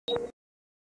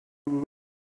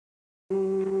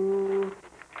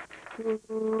Real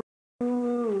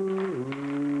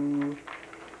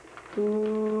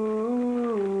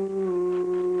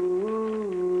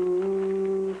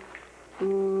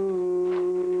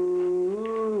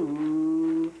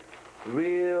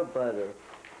butter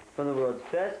from the world's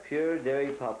best pure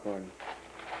dairy popcorn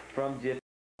from Jiffy.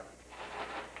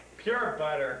 Pure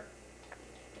butter.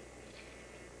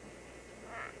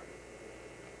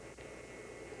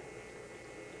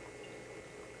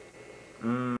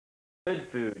 Good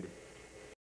food.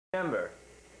 Remember,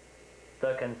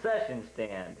 the concession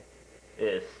stand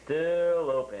is still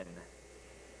open.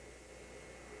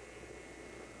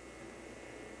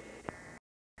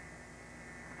 The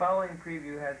following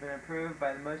preview has been approved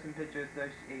by the Motion Picture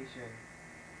Association.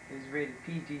 It is rated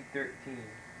PG-13.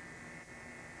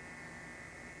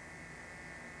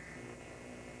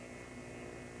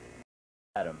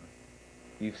 Adam,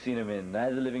 you've seen him in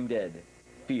Night of the Living Dead,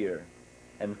 Fear,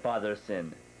 and Father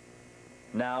Sin.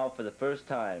 Now, for the first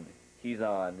time, he's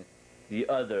on the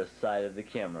other side of the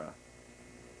camera.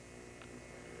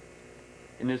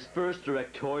 In his first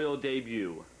directorial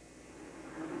debut,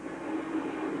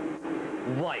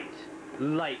 White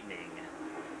Lightning.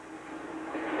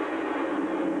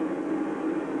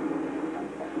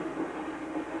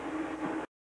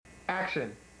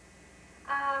 Action.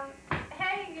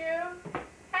 Hey you.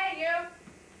 Hey you.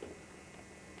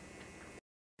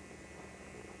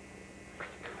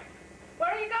 Where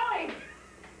are you going?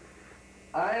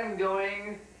 I'm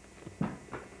going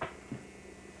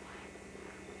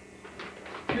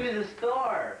to the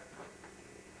store.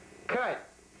 Cut.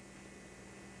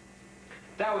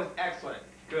 That was excellent.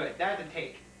 Good. That's a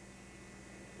take.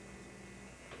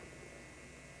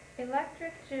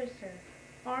 Electric juicer.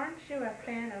 Aren't you a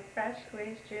fan of fresh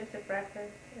squeezed juice at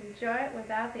breakfast? Enjoy it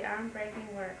without the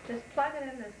arm-breaking work. Just plug it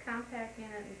in this compact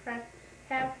unit and press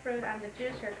have fruit on the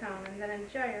juicer cone, and then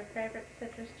enjoy your favorite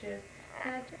citrus juice.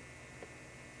 And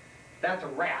That's a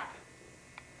wrap.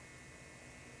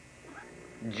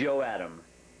 Joe Adam,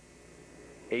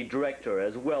 a director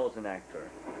as well as an actor,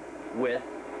 with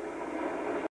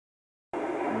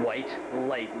White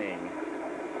Lightning.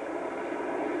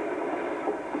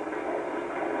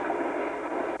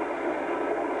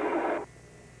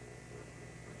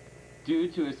 Due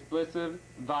to explicit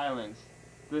violence,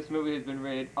 this movie has been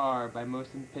rated R by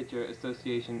Motion Picture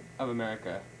Association of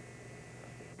America.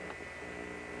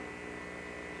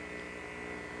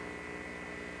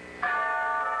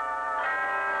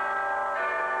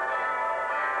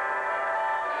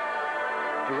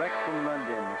 Direct from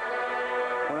London,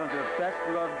 one of their best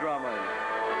loved dramas,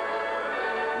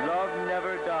 Love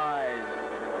Never Dies.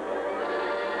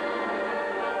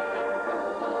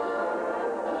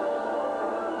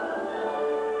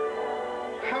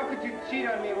 How could you cheat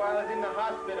on me while I was in the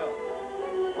hospital?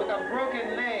 With a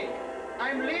broken leg.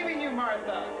 I'm leaving you,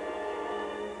 Martha.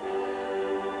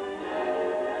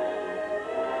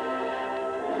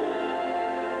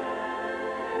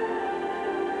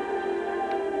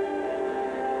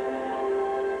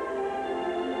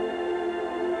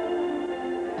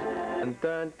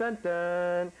 Dun dun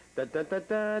dun dun dun dun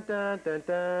dun dun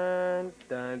dun dun dun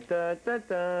dun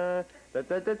dun dun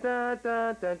dun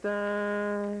dun dun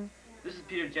dun. This is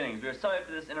Peter Jennings. We are sorry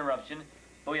for this interruption,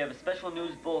 but we have a special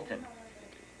news bulletin.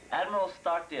 Admiral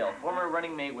Stockdale, former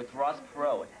running mate with Ross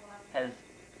Perot, has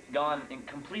gone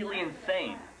completely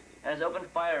insane and has opened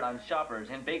fire on shoppers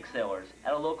and bake sellers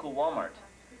at a local Walmart.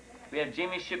 We have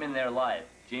Jamie Shipman there live.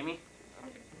 Jamie?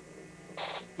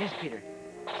 Yes, Peter.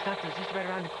 Stockdale's just right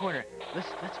around the corner.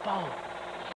 Let's follow.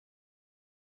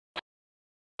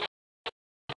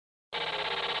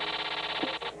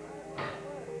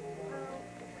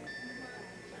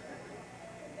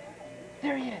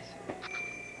 There he is.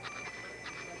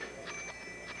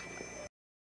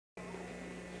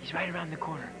 He's right around the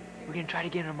corner. We're gonna try to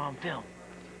get him on film.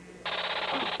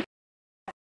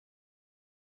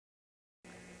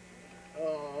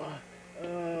 Oh,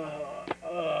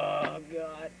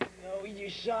 God. No, you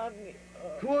shot me.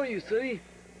 Who are you, Sonny?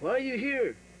 Why are you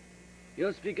here? You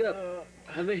don't speak up.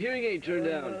 Have a hearing aid turned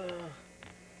down.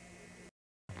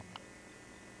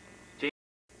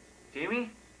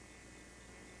 Jamie?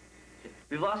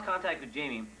 We've lost contact with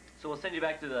Jamie, so we'll send you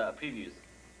back to the previews.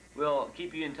 We'll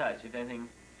keep you in touch if anything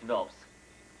develops.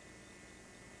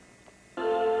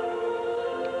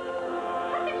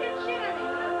 how could you cheat on me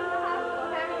when I was in the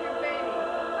hospital having your baby?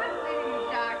 I'm leaving you,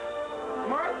 Doc.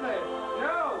 Martha,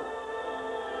 no!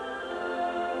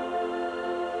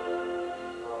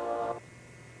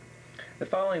 The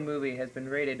following movie has been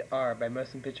rated R by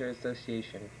Motion Picture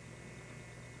Association.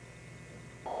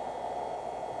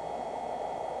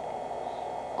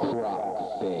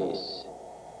 Croc-Face.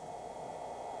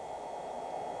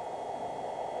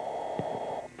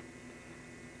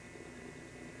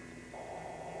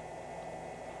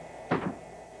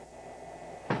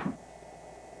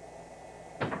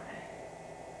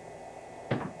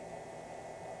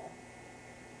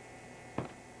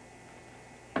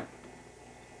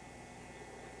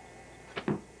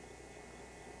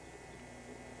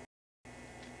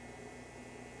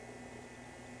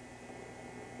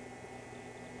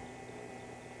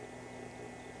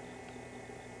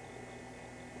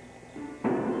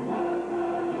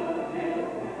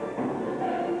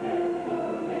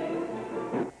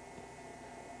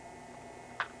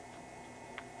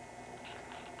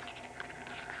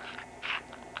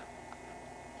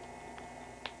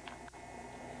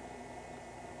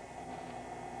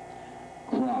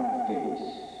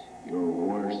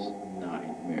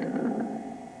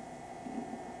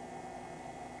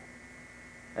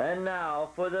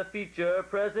 for the feature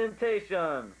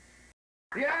presentation.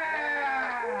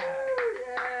 Yeah!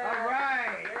 All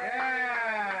right!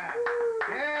 Yeah!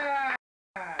 Yeah!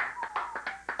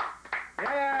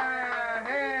 Yeah!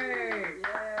 Hey!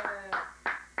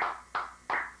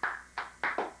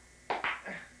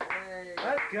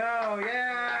 Let's go!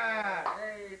 Yeah!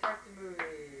 Hey, start the movie.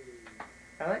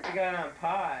 I like to go on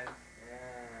pause.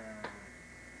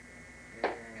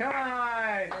 Come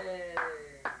on!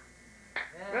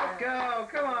 Let's go!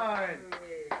 Come on!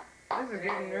 This is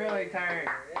getting really tired.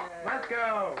 Let's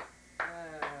go!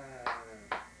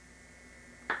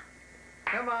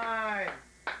 Come on!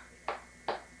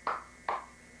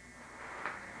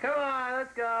 Come on,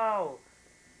 let's go!